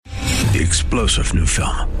The explosive new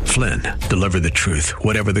film, Flynn, Deliver the Truth,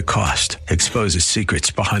 Whatever the Cost, exposes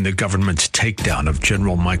secrets behind the government's takedown of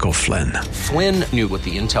General Michael Flynn. Flynn knew what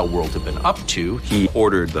the intel world had been up to. He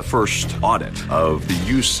ordered the first audit of the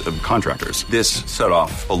use of contractors. This set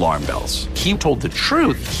off alarm bells. He told the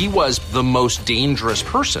truth. He was the most dangerous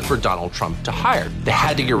person for Donald Trump to hire. They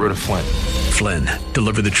had to get rid of Flynn. Flynn,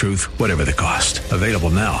 Deliver the Truth, Whatever the Cost. Available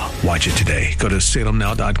now. Watch it today. Go to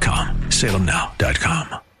salemnow.com.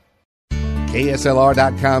 salemnow.com.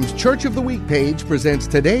 KSLR.com's Church of the Week page presents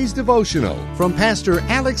today's devotional from Pastor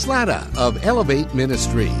Alex Lara of Elevate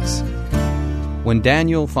Ministries. When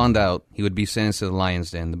Daniel found out he would be sentenced to the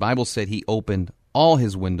lion's den, the Bible said he opened all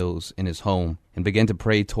his windows in his home and began to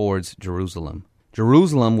pray towards Jerusalem.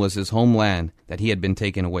 Jerusalem was his homeland that he had been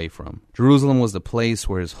taken away from. Jerusalem was the place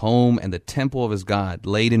where his home and the temple of his God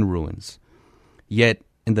laid in ruins. Yet,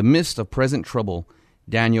 in the midst of present trouble,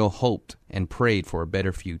 Daniel hoped and prayed for a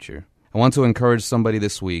better future. I want to encourage somebody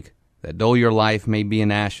this week that though your life may be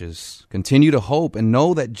in ashes, continue to hope and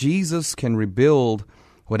know that Jesus can rebuild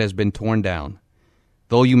what has been torn down.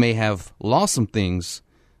 Though you may have lost some things,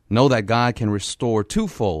 know that God can restore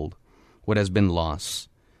twofold what has been lost.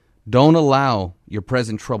 Don't allow your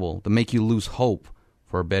present trouble to make you lose hope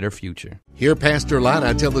for a better future. Hear Pastor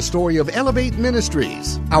Lara tell the story of Elevate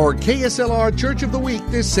Ministries, our KSLR Church of the Week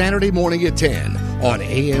this Saturday morning at 10 on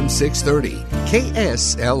AM 630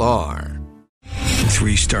 KSLR.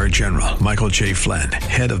 Three-star General Michael J. Flynn,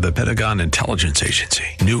 head of the Pentagon Intelligence Agency,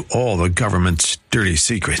 knew all the government's dirty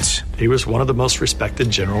secrets. He was one of the most respected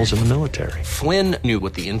generals in the military. Flynn knew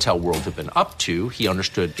what the intel world had been up to. He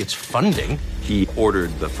understood its funding. He ordered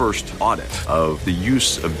the first audit of the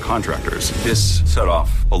use of contractors. This set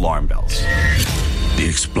off alarm bells. The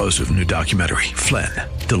explosive new documentary, Flynn,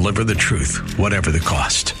 Deliver the Truth, Whatever the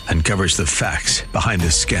Cost, uncovers the facts behind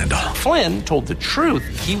this scandal. Flynn told the truth.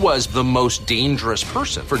 He was the most dangerous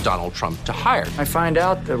person for Donald Trump to hire. I find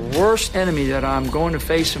out the worst enemy that I'm going to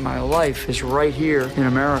face in my life is right here in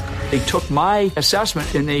America. They took my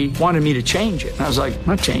assessment and they wanted me to change it. And I was like, I'm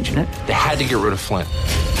not changing it. They had to get rid of Flynn.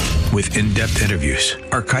 With in-depth interviews,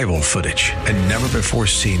 archival footage, and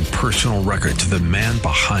never-before-seen personal records of the man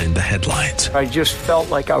behind the headlines. I just felt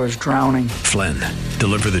like I was drowning. Flynn,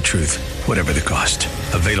 Deliver the Truth, Whatever the Cost.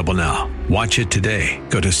 Available now. Watch it today.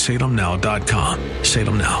 Go to salemnow.com.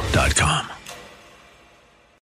 salemnow.com.